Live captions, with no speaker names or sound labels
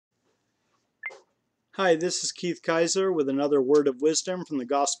Hi, this is Keith Kaiser with another word of wisdom from the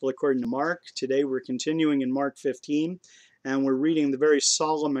Gospel according to Mark. Today we're continuing in Mark 15, and we're reading the very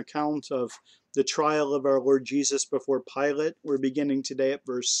solemn account of the trial of our Lord Jesus before Pilate. We're beginning today at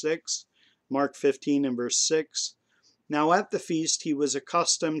verse 6, Mark 15 and verse 6. Now at the feast he was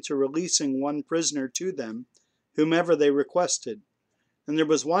accustomed to releasing one prisoner to them, whomever they requested. And there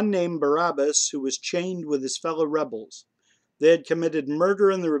was one named Barabbas who was chained with his fellow rebels. They had committed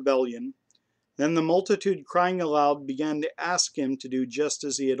murder in the rebellion. Then the multitude, crying aloud, began to ask him to do just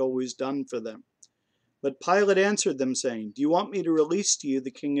as he had always done for them. But Pilate answered them, saying, Do you want me to release to you the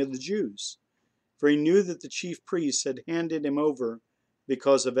king of the Jews? For he knew that the chief priests had handed him over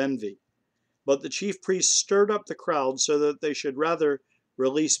because of envy. But the chief priests stirred up the crowd so that they should rather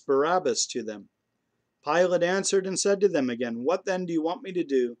release Barabbas to them. Pilate answered and said to them again, What then do you want me to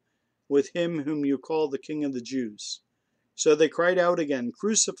do with him whom you call the king of the Jews? So they cried out again,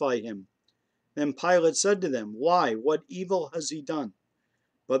 Crucify him. Then Pilate said to them, Why? What evil has he done?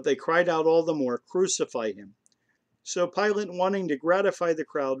 But they cried out all the more, Crucify him. So Pilate, wanting to gratify the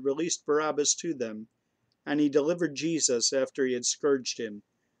crowd, released Barabbas to them, and he delivered Jesus after he had scourged him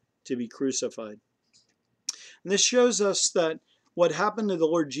to be crucified. And this shows us that what happened to the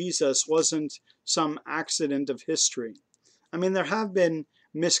Lord Jesus wasn't some accident of history. I mean, there have been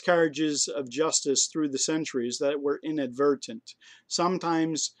miscarriages of justice through the centuries that were inadvertent.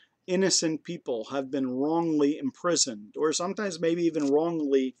 Sometimes innocent people have been wrongly imprisoned, or sometimes maybe even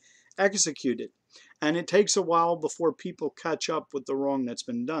wrongly executed. And it takes a while before people catch up with the wrong that's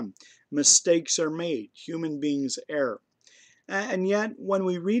been done. Mistakes are made. Human beings err. And yet, when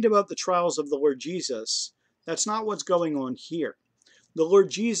we read about the trials of the Lord Jesus, that's not what's going on here. The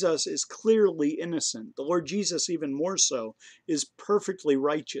Lord Jesus is clearly innocent. The Lord Jesus, even more so, is perfectly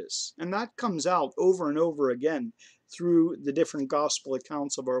righteous. And that comes out over and over again through the different gospel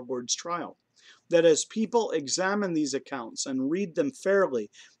accounts of our Lord's trial. That as people examine these accounts and read them fairly,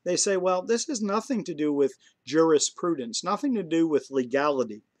 they say, well, this has nothing to do with jurisprudence, nothing to do with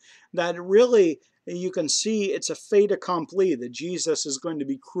legality. That really, you can see it's a fait accompli that Jesus is going to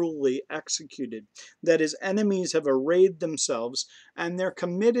be cruelly executed, that his enemies have arrayed themselves, and they're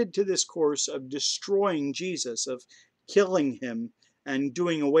committed to this course of destroying Jesus, of killing him and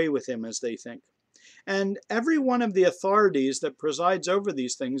doing away with him, as they think. And every one of the authorities that presides over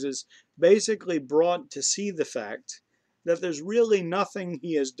these things is basically brought to see the fact that there's really nothing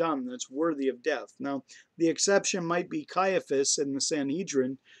he has done that's worthy of death. Now, the exception might be Caiaphas in the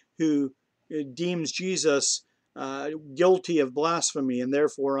Sanhedrin, who deems Jesus guilty of blasphemy and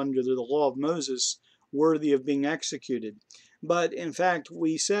therefore, under the law of Moses, worthy of being executed. But in fact,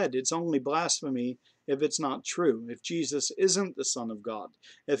 we said it's only blasphemy if it's not true, if Jesus isn't the Son of God,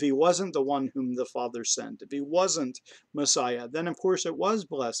 if he wasn't the one whom the Father sent, if he wasn't Messiah, then of course it was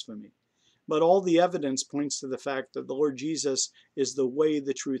blasphemy. But all the evidence points to the fact that the Lord Jesus is the way,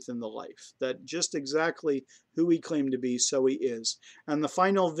 the truth, and the life. That just exactly who he claimed to be, so he is. And the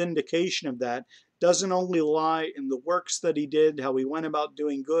final vindication of that doesn't only lie in the works that he did, how he went about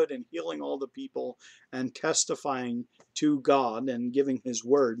doing good and healing all the people and testifying to God and giving his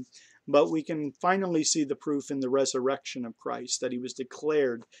word, but we can finally see the proof in the resurrection of Christ, that he was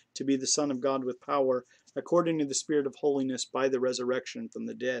declared to be the Son of God with power according to the Spirit of holiness by the resurrection from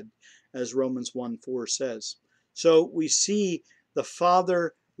the dead, as Romans 1:4 says. So we see the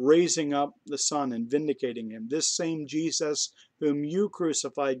Father raising up the Son and vindicating him. This same Jesus whom you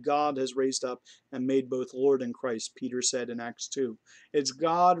crucified, God has raised up and made both Lord and Christ, Peter said in Acts 2. It's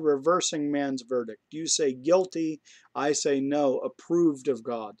God reversing man's verdict. You say guilty, I say no, approved of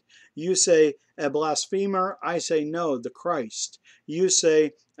God. You say a blasphemer, I say no, the Christ. You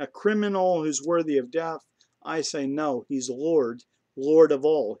say a criminal who's worthy of death, I say no, he's Lord, Lord of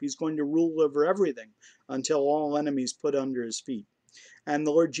all. He's going to rule over everything until all enemies put under his feet. And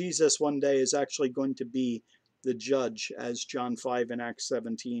the Lord Jesus one day is actually going to be the judge, as John 5 and Acts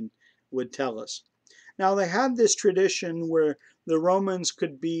 17 would tell us. Now, they had this tradition where the Romans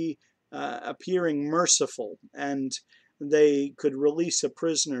could be appearing merciful, and they could release a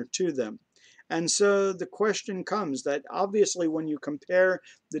prisoner to them. And so the question comes that obviously when you compare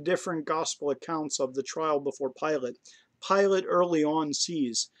the different gospel accounts of the trial before Pilate, Pilate early on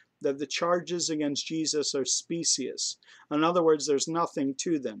sees that the charges against Jesus are specious. In other words, there's nothing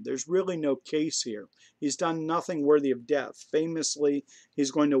to them. There's really no case here. He's done nothing worthy of death. Famously,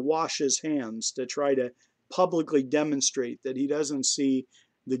 he's going to wash his hands to try to publicly demonstrate that he doesn't see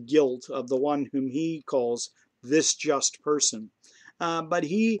the guilt of the one whom he calls this just person. But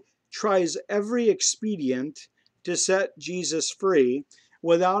he tries every expedient to set Jesus free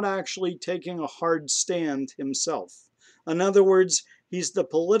without actually taking a hard stand himself. In other words, He's the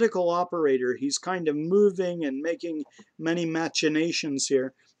political operator. He's kind of moving and making many machinations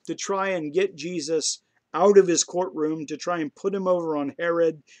here to try and get Jesus out of his courtroom, to try and put him over on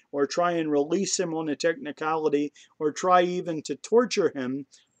Herod, or try and release him on a technicality, or try even to torture him,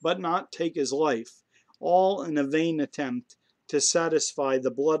 but not take his life, all in a vain attempt to satisfy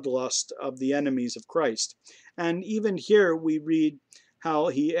the bloodlust of the enemies of Christ. And even here we read how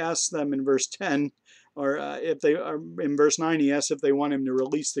he asks them in verse 10, or if they are in verse 9, he asks if they want him to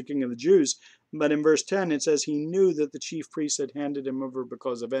release the king of the Jews. But in verse 10, it says he knew that the chief priests had handed him over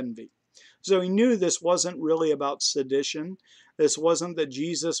because of envy. So he knew this wasn't really about sedition. This wasn't that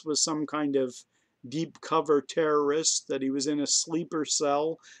Jesus was some kind of deep cover terrorist, that he was in a sleeper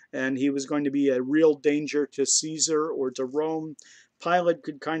cell and he was going to be a real danger to Caesar or to Rome. Pilate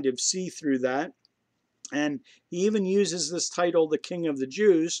could kind of see through that. And he even uses this title, the King of the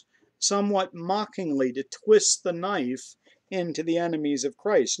Jews, somewhat mockingly to twist the knife into the enemies of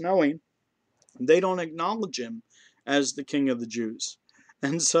Christ, knowing they don't acknowledge him as the King of the Jews.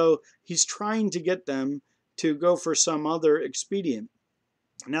 And so he's trying to get them to go for some other expedient.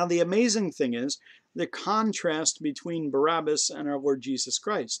 Now, the amazing thing is the contrast between Barabbas and our Lord Jesus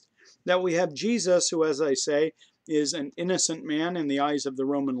Christ. That we have Jesus, who, as I say, is an innocent man in the eyes of the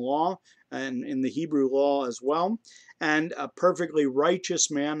Roman law and in the Hebrew law as well, and a perfectly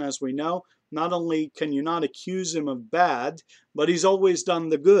righteous man, as we know. Not only can you not accuse him of bad, but he's always done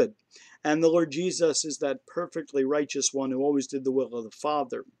the good. And the Lord Jesus is that perfectly righteous one who always did the will of the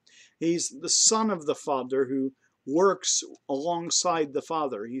Father. He's the Son of the Father who works alongside the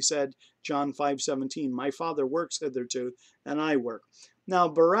Father. He said, John 5:17, my Father works hitherto, and I work. Now,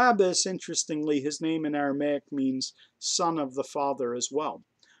 Barabbas, interestingly, his name in Aramaic means son of the Father as well.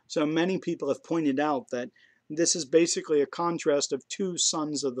 So many people have pointed out that this is basically a contrast of two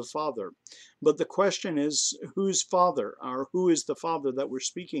sons of the Father. But the question is, whose Father, or who is the Father that we're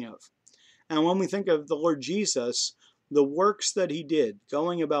speaking of? And when we think of the Lord Jesus, the works that he did,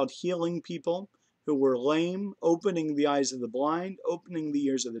 going about healing people who were lame, opening the eyes of the blind, opening the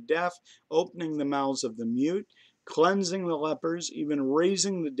ears of the deaf, opening the mouths of the mute, cleansing the lepers, even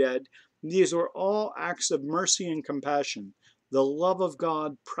raising the dead, these were all acts of mercy and compassion, the love of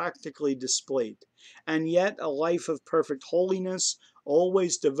God practically displayed. And yet a life of perfect holiness,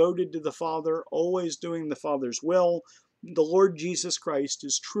 always devoted to the Father, always doing the Father's will. The Lord Jesus Christ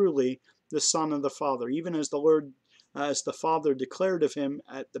is truly the Son of the Father, even as the Father declared of him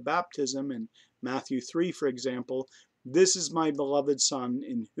at the baptism in Matthew 3, for example, this is my beloved Son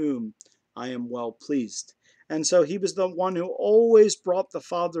in whom I am well pleased. And so he was the one who always brought the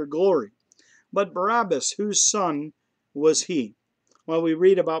Father glory. But Barabbas, whose son was he? Well, we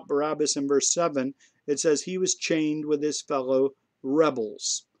read about Barabbas in verse 7. It says he was chained with his fellow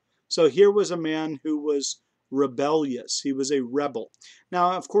rebels. So here was a man who was rebellious. He was a rebel.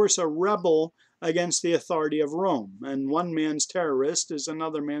 Now, of course, a rebel against the authority of Rome. And one man's terrorist is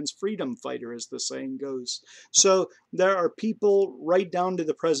another man's freedom fighter, as the saying goes. So there are people right down to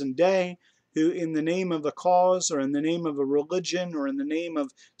the present day who, in the name of a cause or in the name of a religion or in the name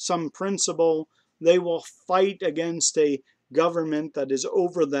of some principle, they will fight against a government that is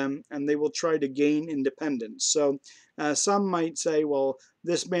over them, and they will try to gain independence. So some might say, well,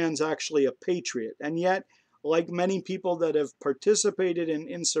 this man's actually a patriot. And yet, like many people that have participated in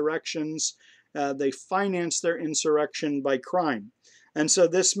insurrections, they finance their insurrection by crime. And so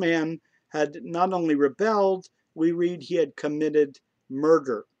this man had not only rebelled, we read he had committed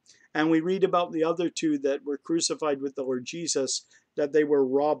murder. And we read about the other two that were crucified with the Lord Jesus, that they were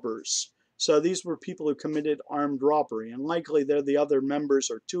robbers. So these were people who committed armed robbery, and likely they're the other members,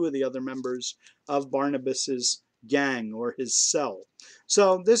 or two of the other members of Barnabas's gang or his cell.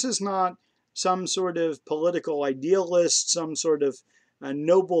 So this is not some sort of political idealist, some sort of a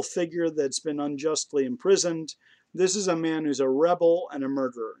noble figure that's been unjustly imprisoned. This is a man who's a rebel and a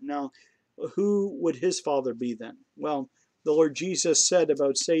murderer. Now, who would his father be then? Well, the Lord Jesus said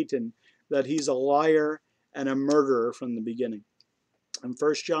about Satan that he's a liar and a murderer from the beginning. And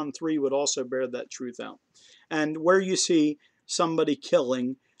 1 John 3 would also bear that truth out. And where you see somebody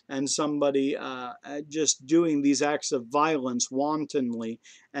killing and somebody just doing these acts of violence wantonly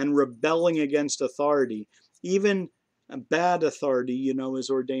and rebelling against authority, even bad authority, is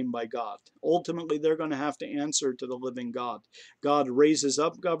ordained by God. Ultimately, they're going to have to answer to the living God. God raises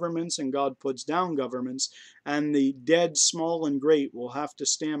up governments and God puts down governments, and the dead, small and great, will have to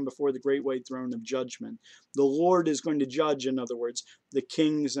stand before the great white throne of judgment. The Lord is going to judge, in other words, the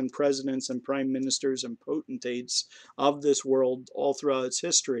kings and presidents and prime ministers and potentates of this world all throughout its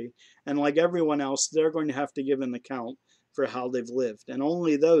history. And like everyone else, they're going to have to give an account for how they've lived. And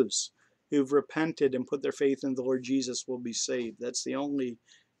only those who've repented and put their faith in the Lord Jesus will be saved. That's the only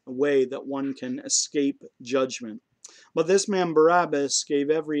way that one can escape judgment. But this man Barabbas gave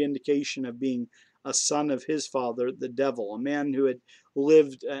every indication of being a son of his father, the devil, a man who had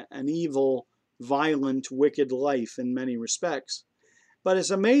lived an evil, violent, wicked life in many respects. But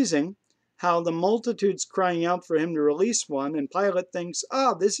it's amazing how the multitude's crying out for him to release one, and Pilate thinks,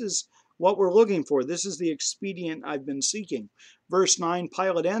 this is what we're looking for. This is the expedient I've been seeking. Verse 9,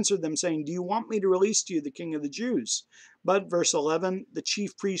 Pilate answered them, saying, do you want me to release to you the king of the Jews? But verse 11, the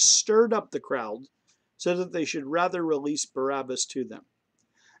chief priests stirred up the crowd so that they should rather release Barabbas to them.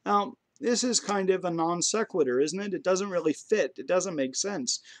 Now, this is kind of a non sequitur, isn't it? It doesn't really fit. It doesn't make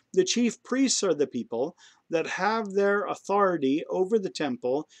sense. The chief priests are the people that have their authority over the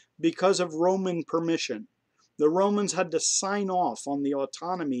temple because of Roman permission. The Romans had to sign off on the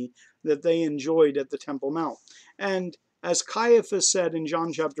autonomy that they enjoyed at the Temple Mount. And as Caiaphas said in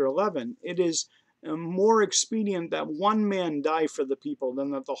John chapter 11, it is more expedient that one man die for the people than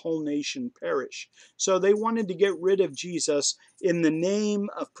that the whole nation perish. So they wanted to get rid of Jesus in the name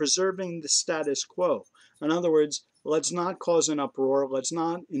of preserving the status quo. In other words, let's not cause an uproar, let's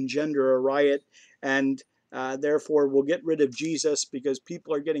not engender a riot, and therefore we'll get rid of Jesus because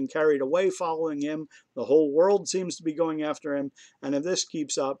people are getting carried away following him. The whole world seems to be going after him, and if this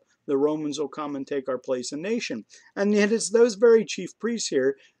keeps up, the Romans will come and take our place in nation. And yet it's those very chief priests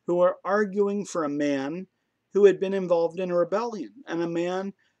here who are arguing for a man who had been involved in a rebellion and a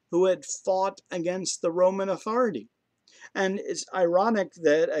man who had fought against the Roman authority. And it's ironic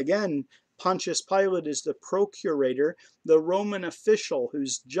that, again, Pontius Pilate is the procurator, the Roman official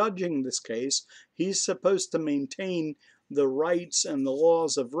who's judging this case. He's supposed to maintain the rights and the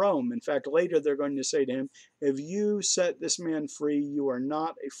laws of Rome. In fact, later they're going to say to him, if you set this man free, you are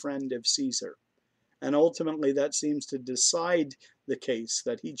not a friend of Caesar. And ultimately that seems to decide the case,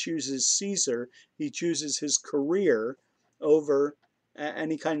 that he chooses Caesar, he chooses his career over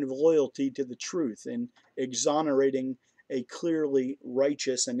any kind of loyalty to the truth in exonerating a clearly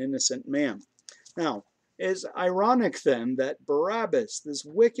righteous and innocent man. Now, it's ironic then that Barabbas, this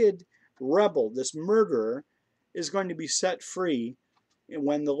wicked rebel, this murderer, is going to be set free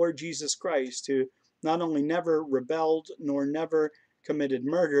when the Lord Jesus Christ, who not only never rebelled nor never committed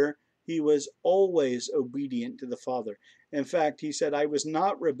murder, he was always obedient to the Father. In fact, he said, I was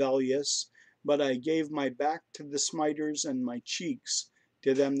not rebellious, but I gave my back to the smiters and my cheeks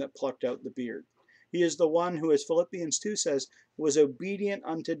to them that plucked out the beard. He is the one who, as Philippians 2 says, was obedient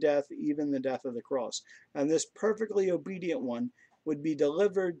unto death, even the death of the cross. And this perfectly obedient one would be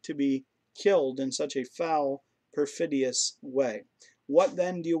delivered to be killed in such a foul, perfidious way. What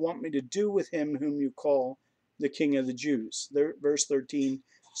then do you want me to do with him whom you call the King of the Jews? Verse 13,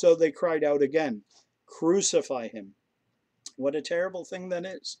 so they cried out again, crucify him. What a terrible thing that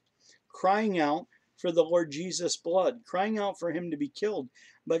is. Crying out for the Lord Jesus' blood, crying out for him to be killed,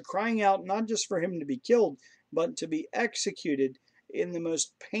 but crying out not just for him to be killed, but to be executed in the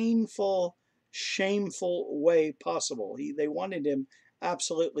most painful, shameful way possible. They wanted him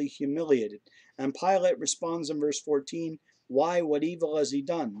absolutely humiliated. And Pilate responds in verse 14, why, what evil has he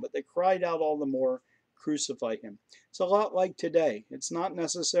done? But they cried out all the more, crucify him. It's a lot like today. It's not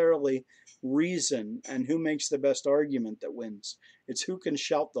necessarily reason and who makes the best argument that wins. It's who can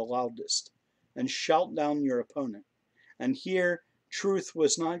shout the loudest and shout down your opponent. And here, truth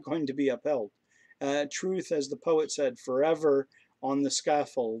was not going to be upheld. Truth, as the poet said, forever on the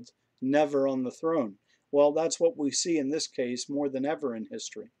scaffold, never on the throne. Well, that's what we see in this case more than ever in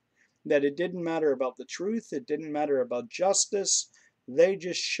history. That it didn't matter about the truth, it didn't matter about justice, they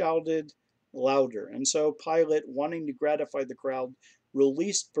just shouted louder. And so Pilate, wanting to gratify the crowd,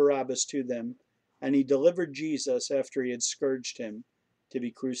 released Barabbas to them, and he delivered Jesus after he had scourged him to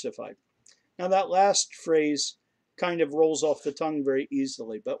be crucified. Now that last phrase kind of rolls off the tongue very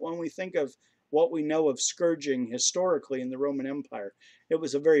easily, but when we think of what we know of scourging historically in the Roman Empire, it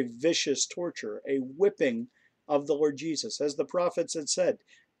was a very vicious torture, a whipping of the Lord Jesus, as the prophets had said,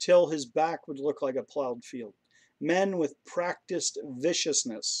 till his back would look like a plowed field. Men with practiced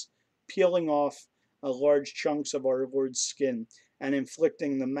viciousness, peeling off large chunks of our Lord's skin and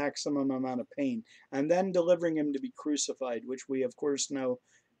inflicting the maximum amount of pain, and then delivering him to be crucified, which we of course know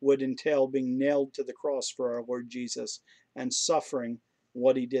would entail being nailed to the cross for our Lord Jesus and suffering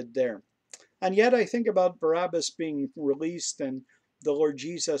what he did there. And yet I think about Barabbas being released and the Lord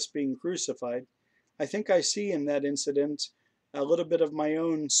Jesus being crucified. I think I see in that incident a little bit of my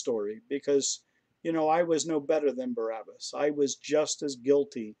own story, because, I was no better than Barabbas. I was just as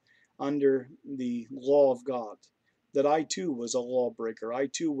guilty under the law of God, that I too was a lawbreaker. I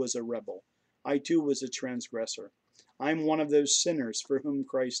too was a rebel. I too was a transgressor. I'm one of those sinners for whom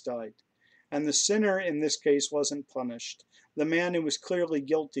Christ died. And the sinner in this case wasn't punished. The man who was clearly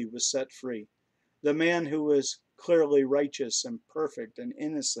guilty was set free. The man who was clearly righteous and perfect and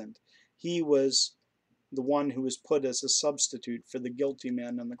innocent, he was the one who was put as a substitute for the guilty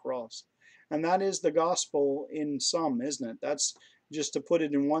man on the cross. And that is the gospel in sum, isn't it? That's just to put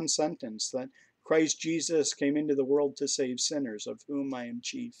it in one sentence, that Christ Jesus came into the world to save sinners, of whom I am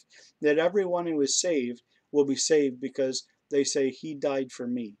chief. That everyone who is saved will be saved because they say, He died for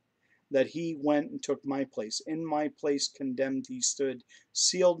me. That He went and took my place. In my place condemned He stood,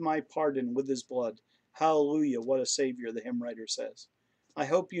 sealed my pardon with His blood. Hallelujah, what a Savior, the hymn writer says. I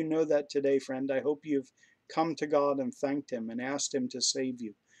hope you know that today, friend. I hope you've come to God and thanked Him and asked Him to save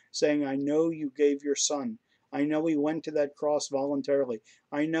you, saying, I know you gave your Son. I know He went to that cross voluntarily.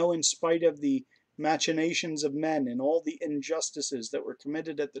 I know in spite of the machinations of men and all the injustices that were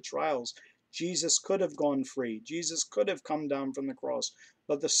committed at the trials, Jesus could have gone free. Jesus could have come down from the cross.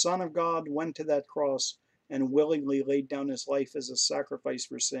 But the Son of God went to that cross and willingly laid down His life as a sacrifice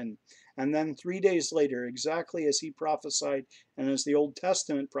for sin. And then 3 days later, exactly as He prophesied and as the Old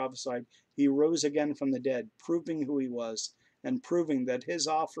Testament prophesied, He rose again from the dead, proving who He was and proving that His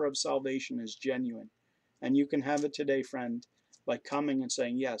offer of salvation is genuine. And you can have it today, friend, by coming and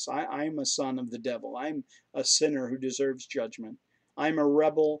saying, yes, I'm a son of the devil. I'm a sinner who deserves judgment. I'm a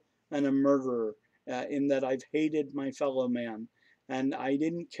rebel and a murderer in that I've hated my fellow man. And I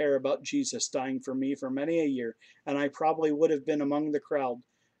didn't care about Jesus dying for me for many a year. And I probably would have been among the crowd.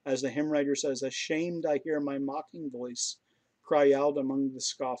 As the hymn writer says, ashamed I hear my mocking voice cry out among the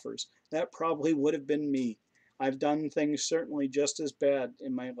scoffers. That probably would have been me. I've done things certainly just as bad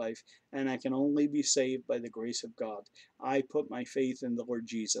in my life, and I can only be saved by the grace of God. I put my faith in the Lord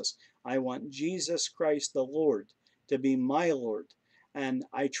Jesus. I want Jesus Christ the Lord to be my Lord, and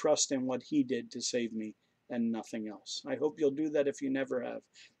I trust in what He did to save me and nothing else. I hope you'll do that if you never have.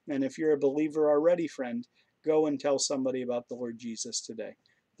 And if you're a believer already, friend, go and tell somebody about the Lord Jesus today.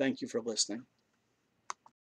 Thank you for listening.